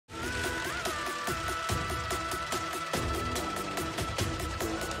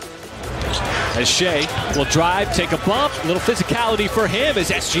As Shai will drive, take a bump. A little physicality for him as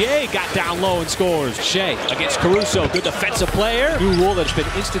SGA got down low and scores. Shai against Caruso, good defensive player. New rule that's been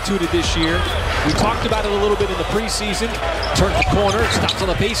instituted this year. We talked about it a little bit in the preseason. Turns the corner, stops on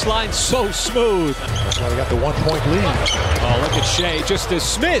the baseline, so smooth. That's why they got the 1-point lead. Oh, look at Shai just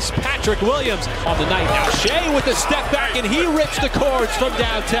dismissed Patrick Williams on the night. Now Shai with the step back, and he rips the cords from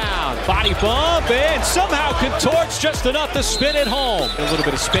downtown. Body bump, and somehow contorts just enough to spin it home. A little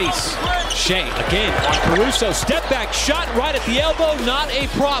bit of space. Shai again on Caruso, step back shot right at the elbow, not a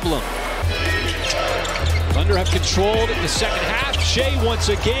problem. Thunder have controlled the second half. Shai once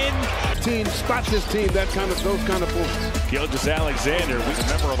again. Team spots his team, those kind of moves. Gilgeous-Alexander, we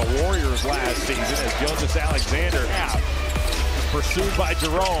remember on the Warriors last season as Gilgeous-Alexander out. Pursued by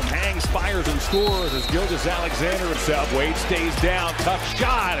Jerome, hangs, fires, and scores as Gilgeous-Alexander himself. Wade stays down, tough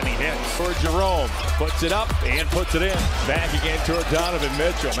shot, and he hits for Jerome. Puts it up and puts it in. Back again toward Donovan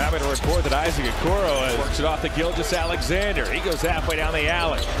Mitchell. I'm happy to report that Isaac Okoro works it off to Gilgeous-Alexander. He goes halfway down the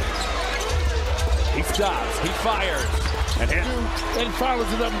alley. He stops, he fires, and hits. And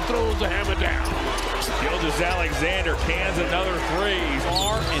follows it up and throws the hammer down. Gilgeous-Alexander cans another three.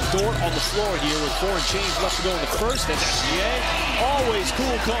 Barr and Dort on the floor here with 4 and change left to go in the first. And SGA always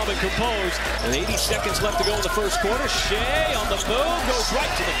cool, calm, and composed. And 80 seconds left to go in the first quarter. Shai on the move, goes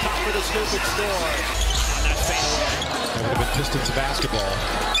right to the top of the scoop and scores. On that fadeaway. That would have been Pistons basketball.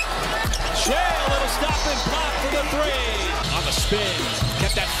 Shai, a little stop and pop for the three. On the spin,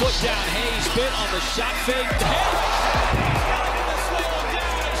 kept that foot down. Hayes spin on the shot fake.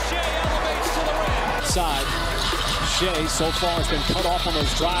 Side. Shai so far has been cut off on those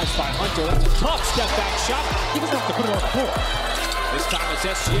drives by Hunter. That's a tough step back shot. He doesn't have to put it on the floor. This time it's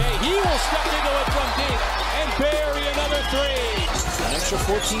SGA. He will step into it from deep and bury another three. An extra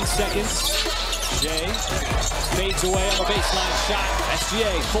 14 seconds. Shai fades away on the baseline shot.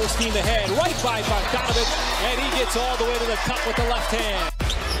 SGA full steam ahead, right by Bogdanovic, and he gets all the way to the cup with the left hand.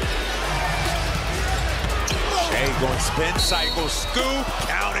 Shai going spin cycle, scoop,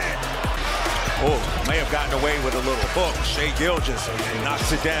 count it. Oh, may have gotten away with a little hook. Shai Gilgeous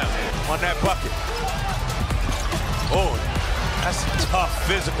knocks it down on that bucket. Oh, that's a tough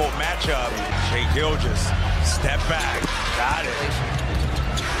physical matchup. Shai Gilgeous, step back, got it.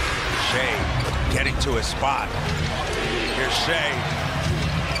 Shai getting to his spot. Here's Shai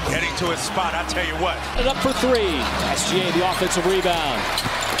getting to his spot. I tell you what. And up for three. SGA the offensive rebound.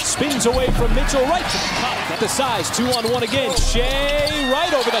 Spins away from Mitchell, right to the top. At the size, 2-on-1 again. Shai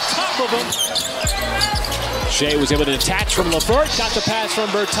right over the top of him. Shai was able to detach from LeVert, got the pass from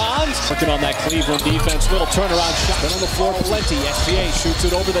Bertans. Working on that Cleveland defense, little turnaround shot. Been on the floor plenty. SGA shoots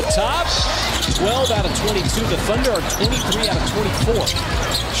it over the top. 12 out of 22. The Thunder are 23 out of 24.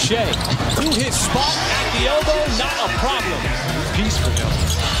 Shai to his spot at the elbow, not a problem. Piece for him.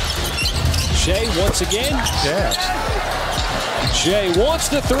 Shai once again. Yes. Shai wants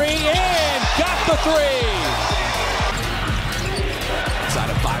the three and got the three. Inside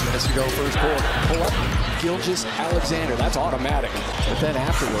of 5 minutes to go, first quarter. Pull up Gilgeous-Alexander. That's automatic. But then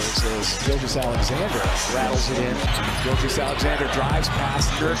afterwards, as Gilgeous-Alexander rattles it in. Gilgeous-Alexander drives past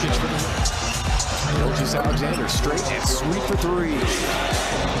Nurkic. Gilgeous-Alexander straight and sweep for three.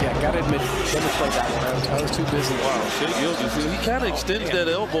 Yeah, gotta admit, never played that one. I was too busy. Wow, Shai Gilgeous, he kind of extends that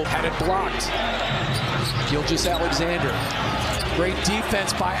elbow. Had it blocked. Gilgeous-Alexander. Great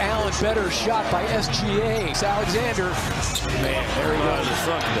defense by Allen. Better shot by SGA. Alexander. Man, there he goes. The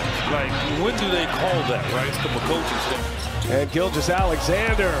front of it. Like, when do they call that, right? From a coaching standpoint. And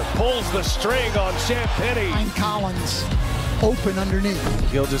Gilgeous-Alexander pulls the string on Champagnie. Collins open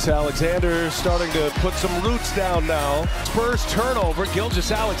underneath. Gilgeous-Alexander starting to put some roots down now. First turnover,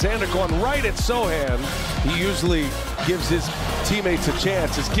 Gilgeous-Alexander going right at Sohan. He usually gives his teammates a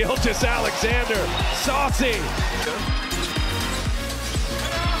chance. It's Gilgeous-Alexander, saucy.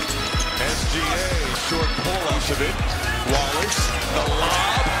 SGA, short pull-ups of it. Wallace, the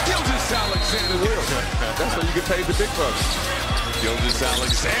lob. Gilgeous-Alexander. That's how you get paid the big bucks.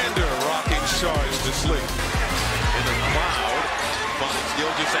 Gilgeous-Alexander rocking Shards to sleep. In the crowd finds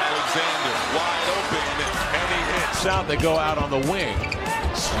Gilgeous-Alexander wide open, and he hits. Out they go out on the wing,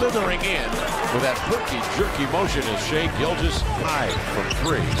 slithering in with that jerky motion is Shai Gilgeous high from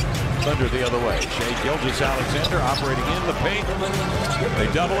three. Thunder the other way. Shai Gilgeous-Alexander operating in the paint. They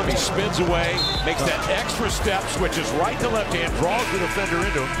double him, he spins away, makes that extra step, switches right to left hand, draws the defender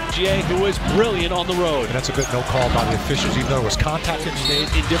into him. SGA, who is brilliant on the road. And that's a good no call by the officials, even though it was contact. Made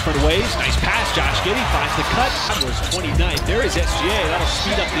in different ways. Nice pass, Josh Giddey finds the cut. That was 29th. There is SGA. That'll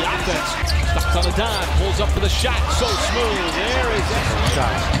speed up the offense. Stops on a dime, pulls up for the shot. So smooth. There is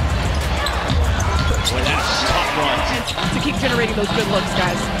SGA. Boy, that's a tough run. To keep generating those good looks,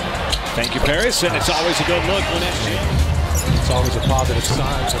 guys. Thank you, Paris, and it's always a good look when It's always a positive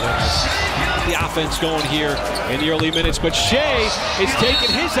sign for them. the offense going here in the early minutes, but Shai is taking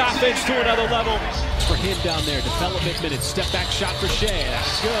his offense to another level. For him down there, development minutes, step back shot for Shai.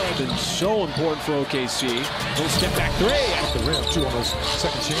 That's good and so important for OKC. Little step back three. At the rim, too, on those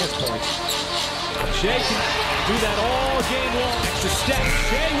second chance points. Shai can do that all game long. Extra step.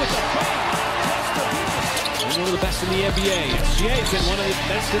 Shai with the one of the best in the NBA. SGA has been one of the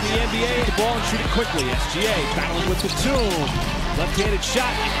best in the NBA. The ball and shoot it quickly. SGA battling with the tomb. Left-handed shot.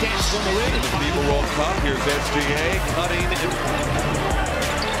 It dances on the rim. The FIBA World Cup. Here's SGA cutting.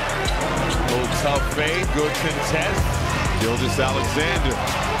 Little tough fade. Good contest. Gilgeous-Alexander.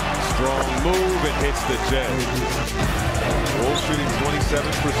 Strong move. It hits the jet. Wolves shooting 27%.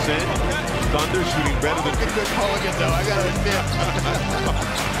 Thunder shooting better than... Good Mulligan, though, I gotta admit.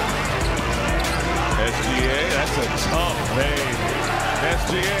 SGA, that's a tough fade.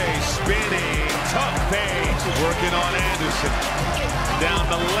 SGA spinning, tough fade. Working on Anderson. Down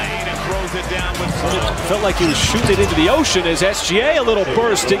the lane and throws it down with some. Felt like he was shooting it into the ocean as SGA a little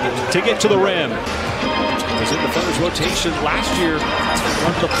burst to get to the rim. Was in the Thunder's rotation last year.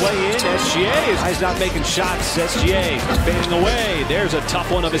 Wanted to play in. SGA is not making shots. SGA fading away. There's a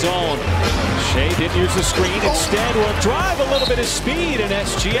tough one of his own. Shai didn't use the screen. Instead, will drive a little bit of speed, and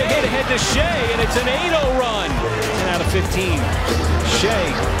SGA hit ahead to Shai, and it's an 8-0 run. 10 out of 15. Shai,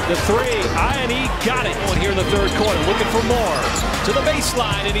 the three. I&E got it. One here in the third quarter, looking for more. To the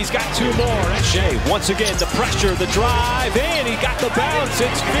baseline, and he's got two more. And Shai, once again, the pressure, the drive, and he got the bounce.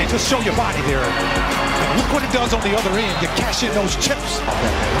 It's big. Just show your body there. And look what it does on the other end. You cash in those chips.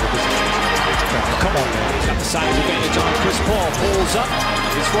 Come on, man. He's got the size advantage on Chris Paul. Pulls up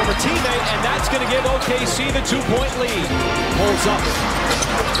his former teammate, and that's going to give OKC the 2-point lead. Pulls up.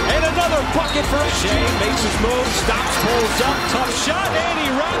 And another bucket for Shai. Makes his move, stops, pulls up, tough shot, and he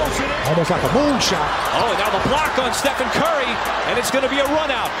rattles it in. Almost like a moonshot. Oh, now the block on Stephen Curry, and it's going to be a run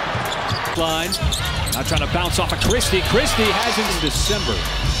out. Line. Now trying to bounce off of Christie. Christie has it in December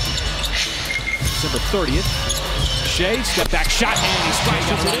 30th. Shai, step back shot, and he strikes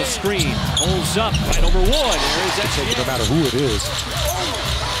it on the screen. Holds up, right over Wood. There is SGA. No matter who it is.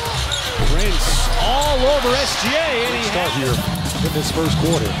 Prince all over SGA, and he Start here in this first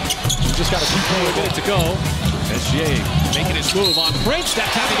quarter. You just got to keep playing. A minute to go. SGA making his move on Prince.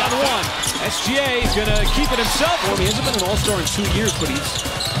 That time he got one. SGA is going to keep it himself. Well, he hasn't been an all-star in 2 years, but he's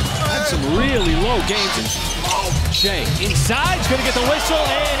had some really low games. And Shai inside, he's going to get the whistle,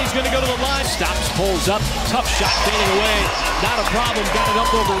 and he's going to go to the line. Stops, pulls up, tough shot, fading away. Not a problem, got it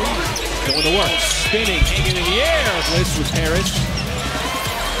up over Reed. Going to work, spinning, hanging in the air. Bliss with Paris.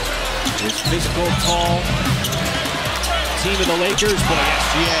 His physical, tall team of the Lakers, but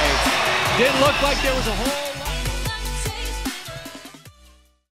SGA didn't look like there was a hole.